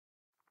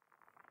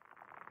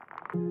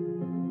Your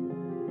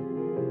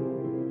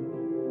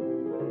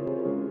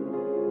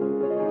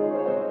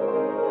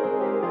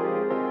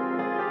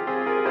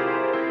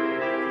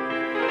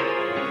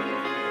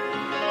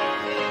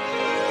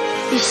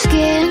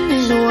skin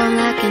is warm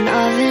like an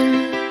oven,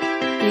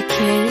 your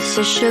kiss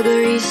is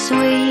sugary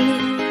sweet.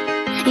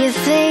 Your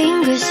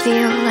fingers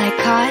feel like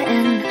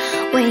cotton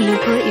when you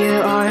put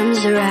your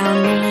arms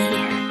around me.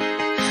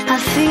 I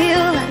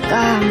feel like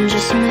I'm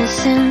just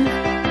missing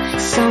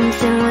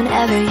something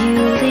whenever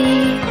you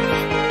leave.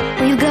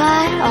 You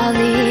got all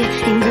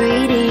the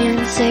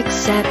ingredients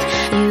except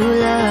you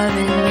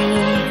loving me.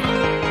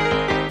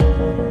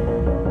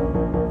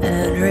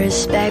 And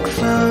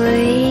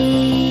respectfully,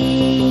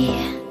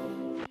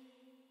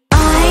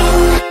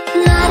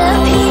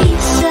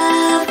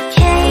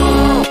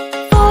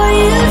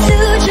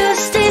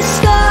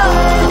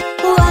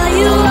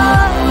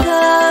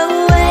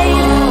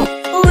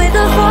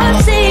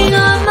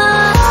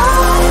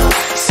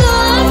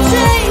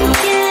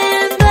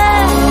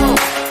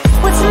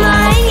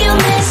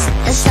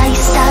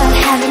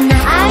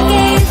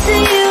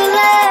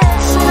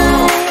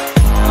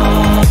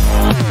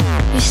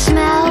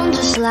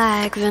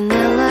 like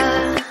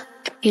vanilla,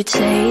 you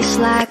taste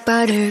like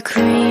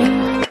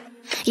buttercream.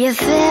 You're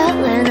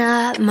filling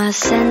up my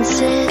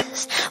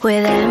senses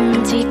with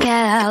empty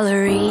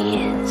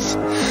calories.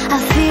 I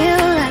feel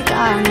like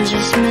I'm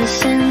just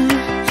missing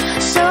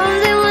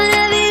something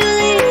whenever you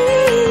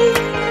leave.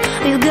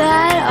 You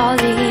got all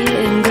the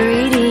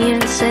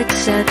ingredients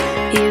except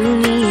you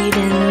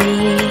needing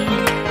me.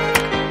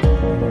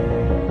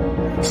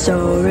 So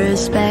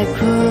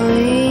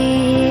respectfully,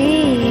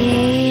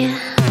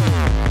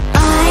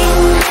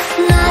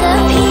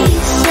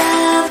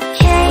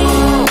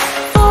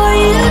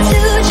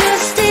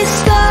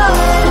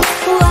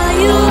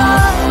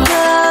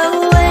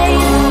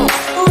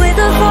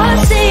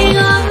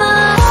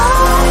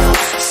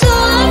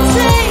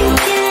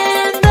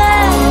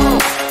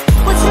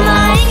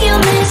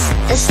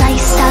 the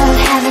slice of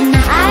heaven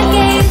that I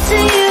gave to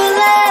you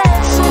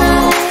last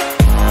night.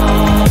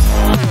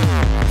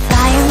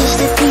 I am just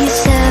a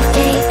piece of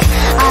cake,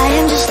 I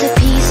am just a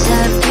piece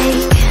of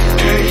cake.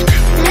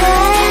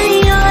 And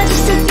you're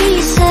just a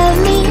piece of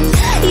me,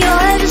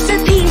 you're just a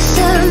piece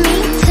of me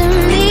to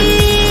me.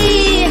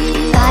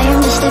 I am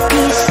just a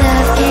piece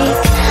of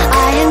cake,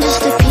 I am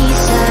just a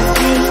piece of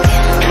cake.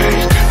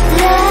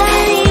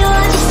 And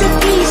you're just a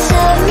piece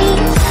of me,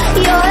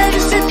 you're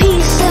just a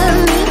piece of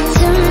me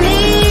to me.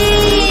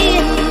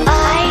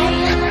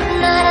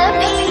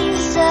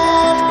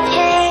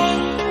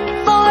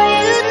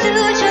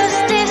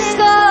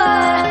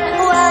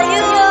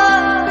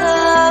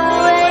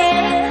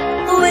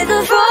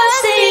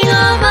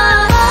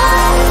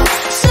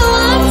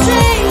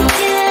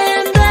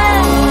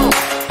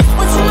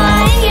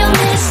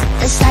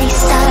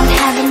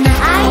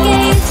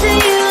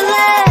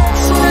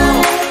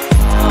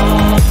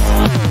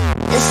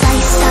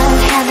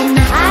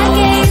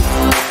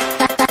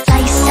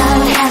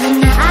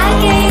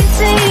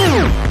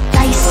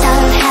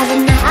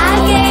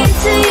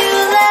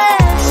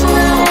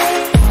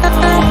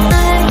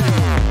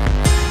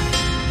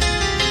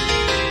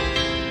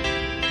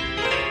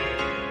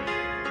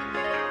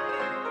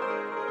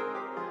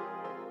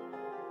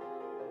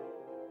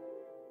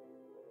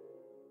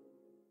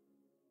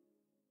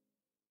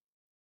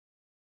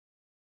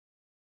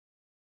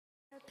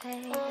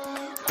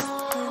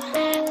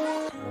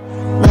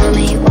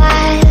 Mommy,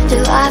 why do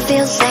I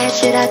feel sad?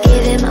 Should I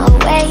give him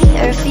away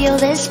or feel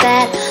this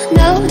bad?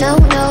 No, no,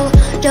 no,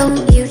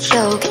 don't you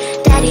choke.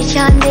 Daddy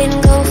chimed in,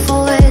 go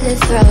for the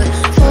throat.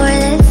 For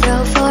the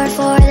throat,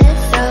 for the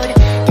throat.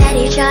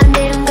 Daddy chimed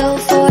in, go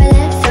for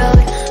the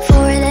throat.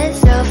 For the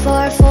throat,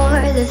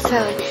 for the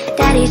throat.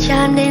 Daddy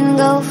chimed in,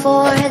 go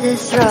for the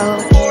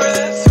throat.